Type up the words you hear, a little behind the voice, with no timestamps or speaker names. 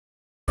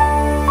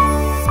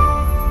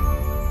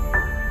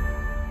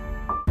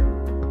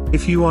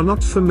If you are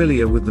not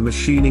familiar with the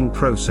machining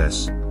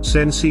process,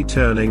 CNC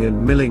turning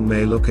and milling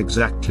may look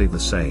exactly the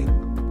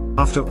same.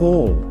 After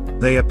all,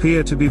 they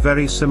appear to be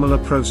very similar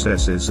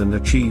processes and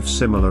achieve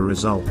similar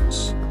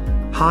results.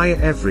 Hi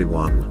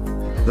everyone.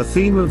 The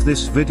theme of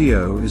this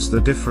video is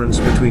the difference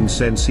between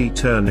CNC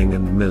turning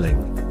and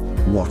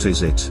milling. What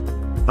is it?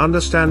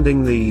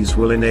 Understanding these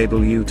will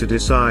enable you to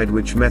decide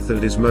which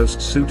method is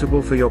most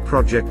suitable for your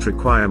project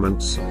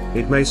requirements.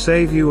 It may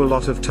save you a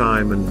lot of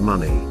time and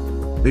money.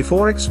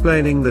 Before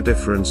explaining the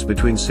difference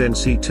between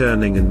CNC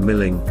turning and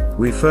milling,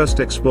 we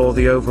first explore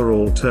the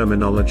overall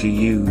terminology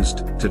used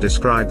to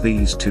describe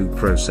these two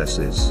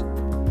processes.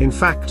 In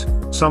fact,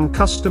 some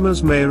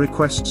customers may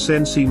request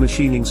CNC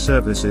machining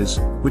services,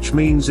 which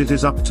means it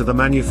is up to the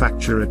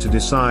manufacturer to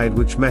decide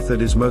which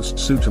method is most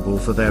suitable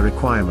for their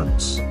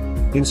requirements.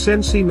 In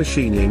CNC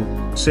machining,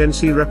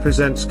 CNC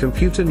represents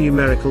computer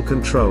numerical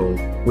control,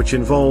 which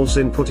involves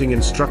inputting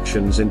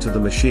instructions into the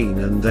machine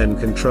and then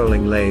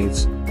controlling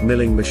lathes,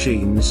 milling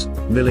machines,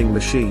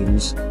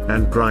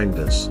 and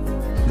grinders.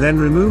 Then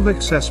remove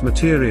excess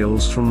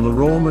materials from the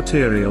raw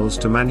materials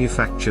to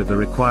manufacture the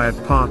required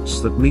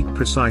parts that meet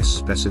precise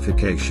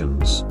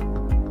specifications.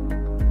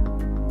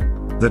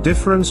 The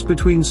difference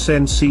between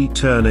CNC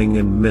turning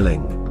and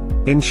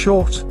milling. In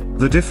short,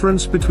 the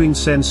difference between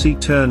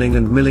CNC turning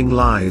and milling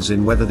lies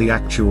in whether the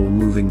actual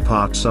moving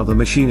parts are the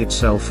machine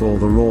itself or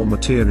the raw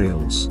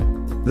materials.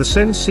 The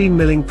CNC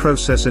milling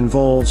process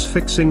involves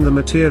fixing the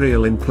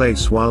material in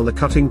place while the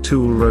cutting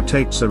tool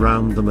rotates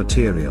around the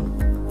material.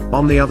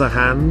 On the other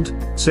hand,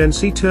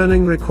 CNC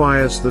turning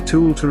requires the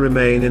tool to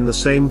remain in the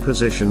same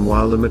position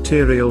while the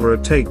material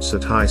rotates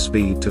at high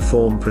speed to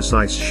form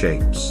precise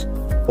shapes.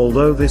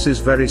 Although this is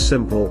very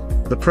simple,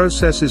 the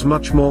process is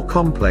much more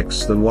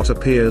complex than what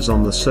appears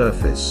on the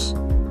surface.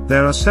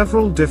 There are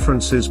several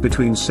differences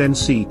between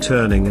CNC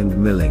turning and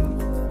milling.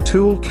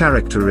 Tool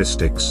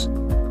characteristics.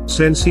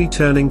 CNC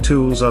turning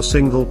tools are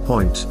single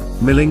point,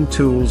 milling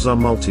tools are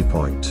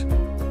multi-point.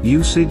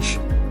 Usage.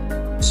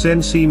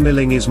 CNC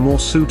milling is more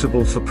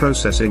suitable for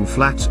processing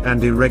flat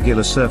and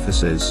irregular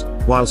surfaces,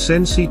 while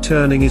CNC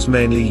turning is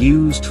mainly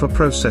used for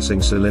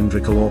processing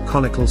cylindrical or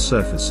conical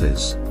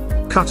surfaces.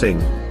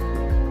 Cutting.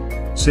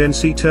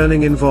 CNC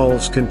turning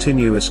involves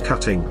continuous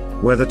cutting,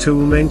 where the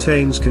tool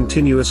maintains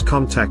continuous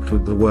contact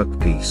with the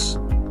workpiece.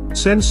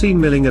 CNC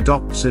milling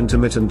adopts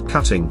intermittent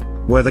cutting,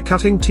 where the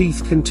cutting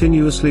teeth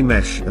continuously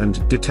mesh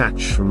and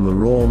detach from the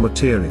raw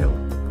material.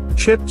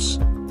 Chips.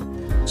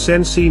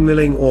 CNC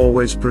milling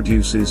always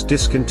produces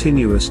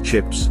discontinuous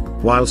chips,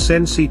 while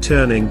CNC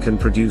turning can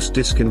produce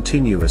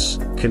discontinuous,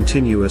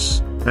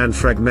 continuous, and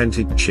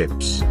fragmented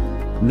chips.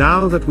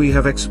 Now that we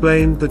have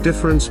explained the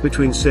difference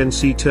between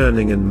CNC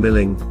turning and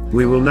milling,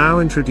 we will now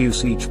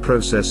introduce each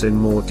process in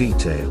more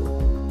detail.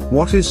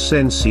 What is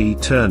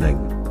CNC turning?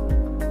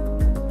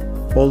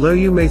 Although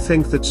you may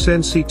think that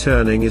CNC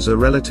turning is a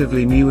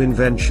relatively new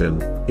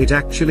invention, it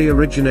actually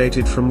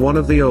originated from one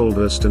of the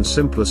oldest and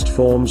simplest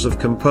forms of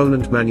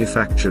component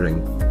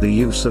manufacturing, the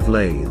use of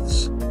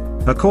lathes.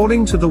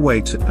 According to the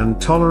weight and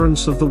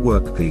tolerance of the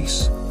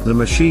workpiece, the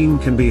machine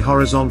can be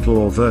horizontal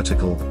or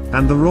vertical,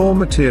 and the raw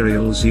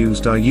materials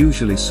used are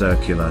usually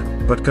circular,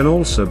 but can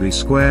also be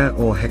square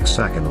or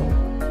hexagonal.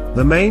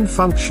 The main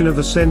function of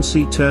a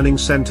CNC turning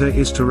center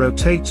is to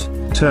rotate,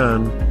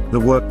 turn, the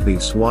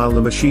workpiece while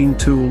the machine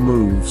tool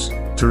moves,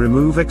 to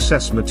remove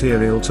excess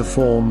material to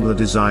form the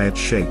desired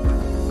shape.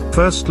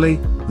 Firstly,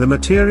 the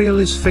material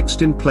is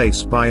fixed in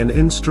place by an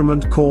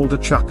instrument called a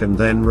chuck and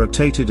then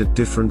rotated at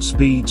different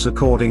speeds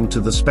according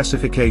to the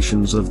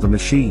specifications of the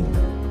machine.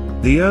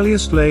 The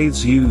earliest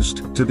lathes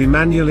used to be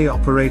manually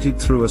operated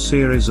through a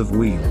series of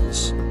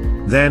wheels.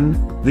 Then,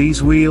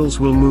 these wheels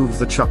will move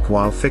the chuck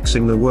while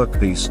fixing the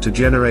workpiece to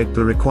generate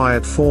the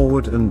required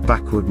forward and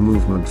backward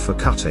movement for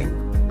cutting.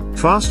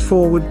 Fast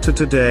forward to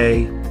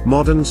today,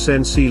 modern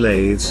CNC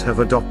lathes have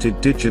adopted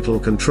digital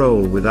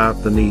control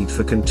without the need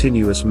for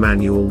continuous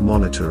manual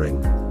monitoring.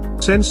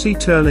 CNC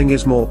turning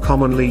is more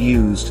commonly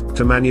used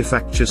to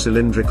manufacture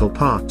cylindrical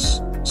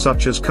parts,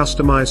 such as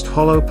customized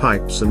hollow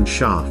pipes and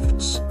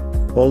shafts.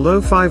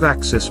 Although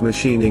 5-axis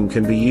machining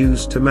can be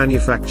used to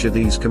manufacture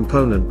these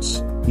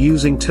components,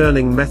 using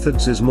turning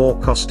methods is more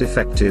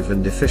cost-effective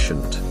and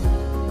efficient.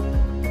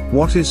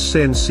 What is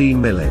CNC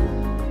milling?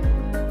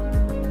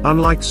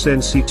 Unlike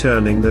CNC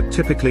turning that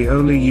typically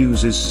only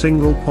uses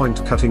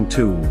single-point cutting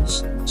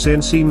tools,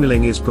 CNC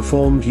milling is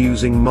performed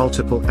using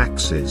multiple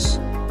axes.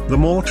 The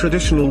more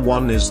traditional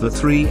one is the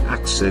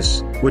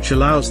 3-axis, which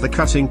allows the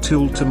cutting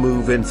tool to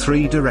move in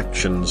 3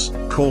 directions,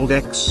 called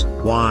X,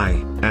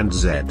 Y, and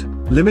Z.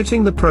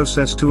 Limiting the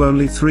process to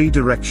only 3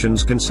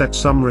 directions can set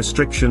some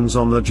restrictions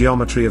on the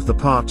geometry of the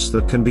parts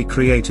that can be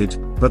created,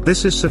 but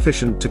this is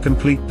sufficient to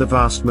complete the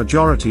vast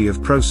majority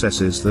of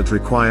processes that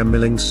require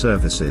milling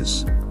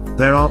services.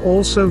 There are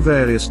also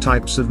various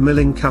types of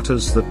milling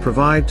cutters that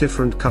provide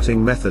different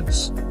cutting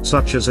methods,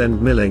 such as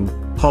end milling,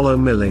 hollow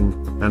milling,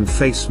 and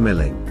face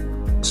milling.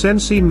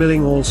 CNC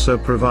milling also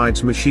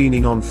provides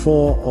machining on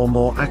 4 or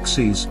more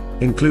axes,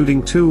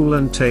 including tool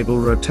and table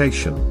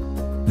rotation.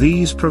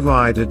 These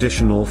provide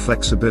additional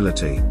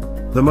flexibility.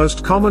 The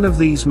most common of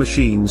these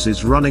machines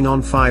is running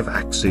on 5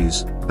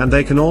 axes, and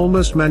they can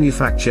almost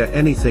manufacture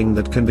anything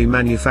that can be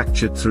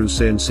manufactured through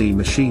CNC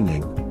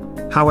machining.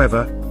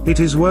 However,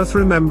 it is worth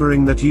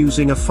remembering that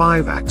using a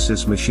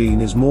 5-axis machine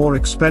is more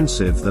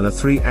expensive than a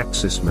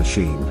 3-axis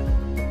machine.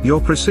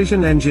 Your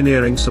precision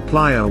engineering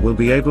supplier will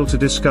be able to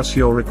discuss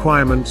your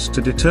requirements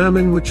to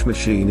determine which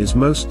machine is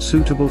most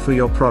suitable for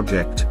your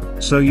project,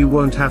 so you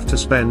won't have to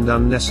spend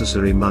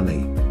unnecessary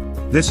money.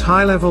 This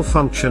high-level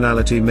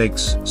functionality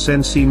makes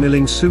CNC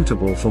milling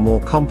suitable for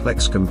more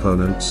complex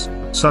components,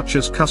 such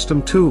as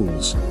custom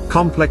tools,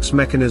 complex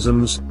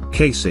mechanisms,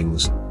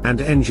 casings,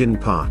 and engine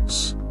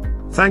parts.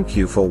 Thank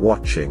you for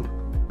watching.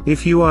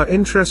 If you are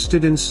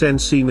interested in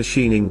CNC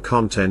machining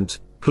content,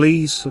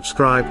 please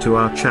subscribe to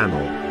our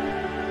channel.